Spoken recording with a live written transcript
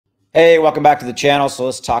Hey, welcome back to the channel. So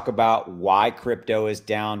let's talk about why crypto is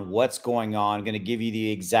down, what's going on. I'm going to give you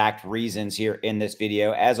the exact reasons here in this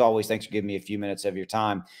video. As always, thanks for giving me a few minutes of your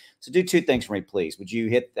time. So do two things for me, please. Would you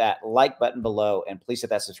hit that like button below and please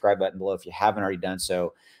hit that subscribe button below if you haven't already done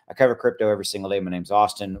so. I cover crypto every single day. My name's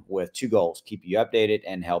Austin with two goals: keep you updated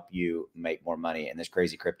and help you make more money in this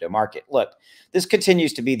crazy crypto market. Look, this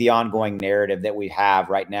continues to be the ongoing narrative that we have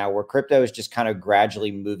right now where crypto is just kind of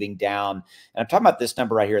gradually moving down. And I'm talking about this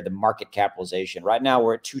number right here, the market capitalization. Right now,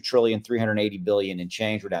 we're at 2,380,000,000,000 and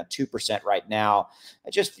change. We're down 2% right now.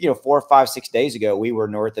 Just 4, 5, 6 days ago, we were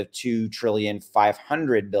north of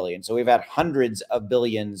 2,500,000,000,000. So we've had hundreds of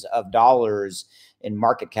billions of dollars in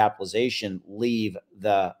market capitalization leave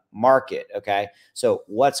the market. Okay. So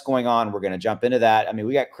what's going on? We're going to jump into that. I mean,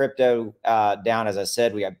 we got crypto down, as I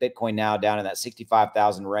said, we got Bitcoin now down in that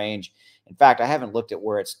 65,000 range. In fact, I haven't looked at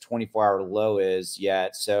where its 24-hour low is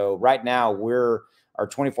yet. So right now our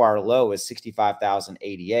 24-hour low is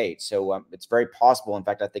 65,088. So it's very possible. In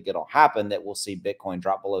fact, I think it'll happen that we'll see Bitcoin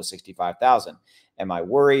drop below 65,000. Am I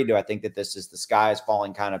worried? Do I think that this is the sky is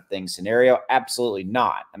falling kind of thing scenario? Absolutely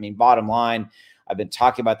not. I mean, bottom line, I've been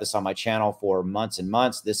talking about this on my channel for months and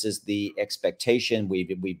months. This is the expectation. We've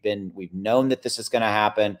known that this is going to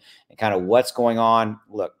happen, and kind of what's going on.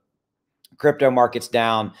 Look, crypto market's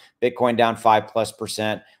down, Bitcoin down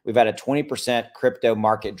 5+%. We've had a 20% crypto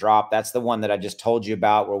market drop. That's the one that I just told you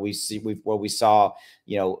about, where we saw,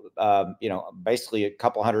 basically a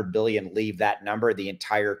couple hundred billion leave that number, the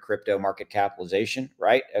entire crypto market capitalization,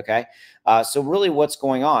 right? Okay. So really what's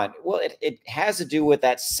going on? Well, it has to do with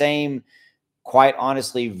that same, quite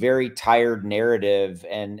honestly, very tired narrative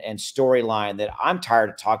and storyline that I'm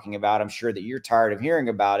tired of talking about. I'm sure that you're tired of hearing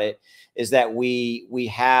about it. Is that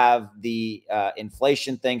we have the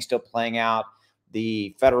inflation thing still playing out,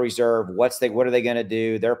 the Federal Reserve, what are they going to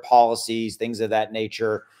do, their policies, things of that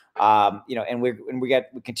nature. And we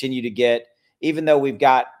continue to get, even though we've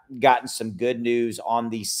gotten some good news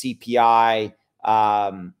on the CPI.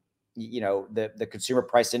 The consumer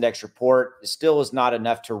price index report still is not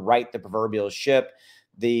enough to right the proverbial ship.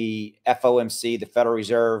 The FOMC, the Federal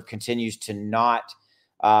Reserve, continues to not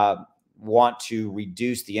want to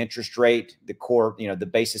reduce the interest rate, the core, the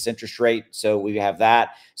basis interest rate. So we have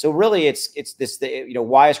that. So really it's this,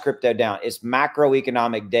 why is crypto down? It's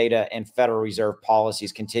macroeconomic data and Federal Reserve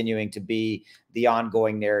policies continuing to be the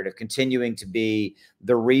ongoing narrative, continuing to be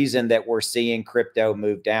the reason that we're seeing crypto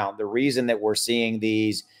move down, the reason that we're seeing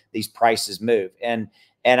these prices move. And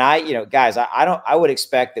guys, I would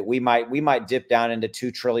expect that we might dip down into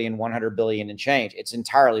 2,100,000,000,000 and change. It's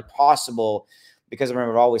entirely possible, because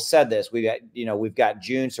remember, I've always said this. We've got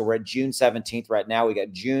June, so we're at June 17th right now. We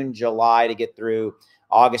got June, July to get through.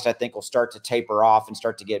 August, I think, will start to taper off and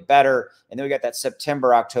start to get better. And then we got that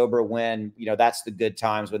September, October, when, that's the good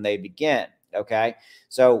times when they begin. Okay.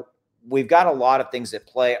 So we've got a lot of things at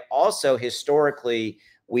play. Also, historically,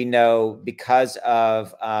 we know, because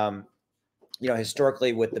of,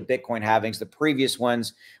 historically with the Bitcoin halvings, the previous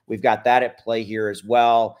ones, we've got that at play here as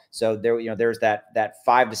well. So there's that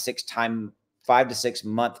 5 to 6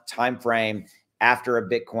 month time frame after a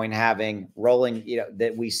Bitcoin halving rolling,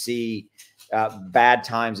 that we see bad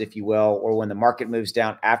times, if you will, or when the market moves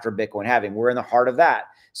down after Bitcoin halving. We're in the heart of that.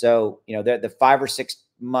 So, the 5 or 6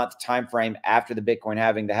 month time frame after the Bitcoin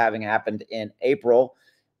halving, the halving happened in April,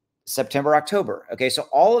 September, October. Okay. So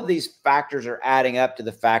all of these factors are adding up to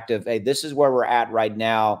the fact of, hey, this is where we're at right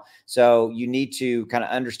now. So you need to kind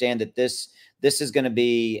of understand that this is going to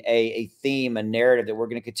be a theme, a narrative that we're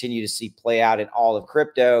going to continue to see play out in all of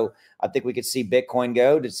crypto. I think we could see Bitcoin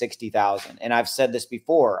go to 60,000. And I've said this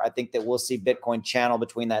before. I think that we'll see Bitcoin channel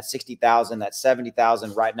between that 60,000, that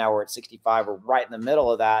 70,000. Right now we're at 65. We're right in the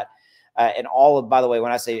middle of that. And all of, by the way,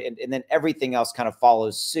 when I say, and then everything else kind of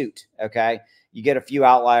follows suit. Okay. You get a few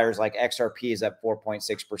outliers, like XRP is at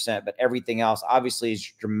 4.6%, but everything else obviously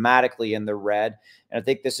is dramatically in the red. And I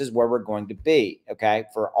think this is where we're going to be, okay,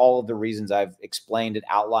 for all of the reasons I've explained and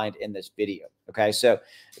outlined in this video. Okay. So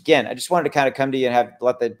again, I just wanted to kind of come to you and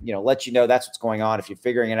let you know that's what's going on. If you're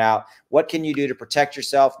figuring it out, what can you do to protect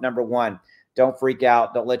yourself? Number one, don't freak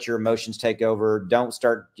out. Don't let your emotions take over. Don't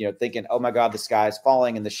start, thinking, oh my God, the sky is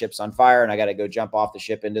falling and the ship's on fire and I got to go jump off the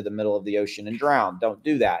ship into the middle of the ocean and drown. Don't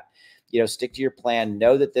do that. Stick to your plan.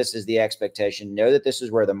 Know that this is the expectation. Know that this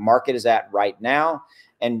is where the market is at right now.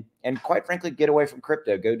 And quite frankly, get away from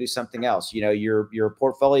crypto. Go do something else. Your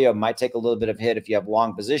portfolio might take a little bit of hit if you have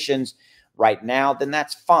long positions right now, then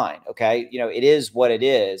that's fine. Okay. It is what it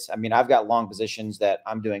is. I mean, I've got long positions that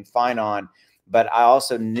I'm doing fine on, but I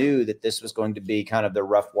also knew that this was going to be kind of the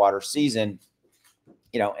rough water season.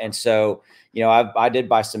 And so, I did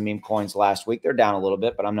buy some meme coins last week. They're down a little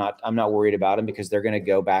bit, but I'm not worried about them because they're going to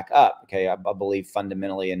go back up. Okay. I believe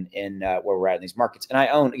fundamentally in where we're at in these markets. And I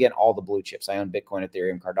own, again, all the blue chips. I own Bitcoin,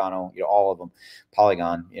 Ethereum, Cardano, all of them,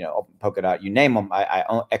 Polygon, Polkadot, you name them. I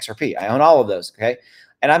own XRP. I own all of those. Okay.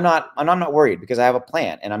 And I'm not worried because I have a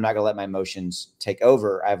plan and I'm not going to let my emotions take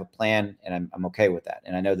over. I have a plan and I'm okay with that.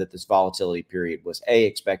 And I know that this volatility period was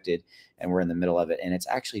expected and we're in the middle of it. And it's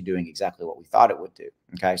actually doing exactly what we thought it would do.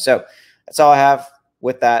 Okay. So that's all I have.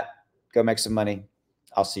 With that, go make some money.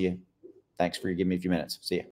 I'll see you. Thanks for giving me a few minutes. See you.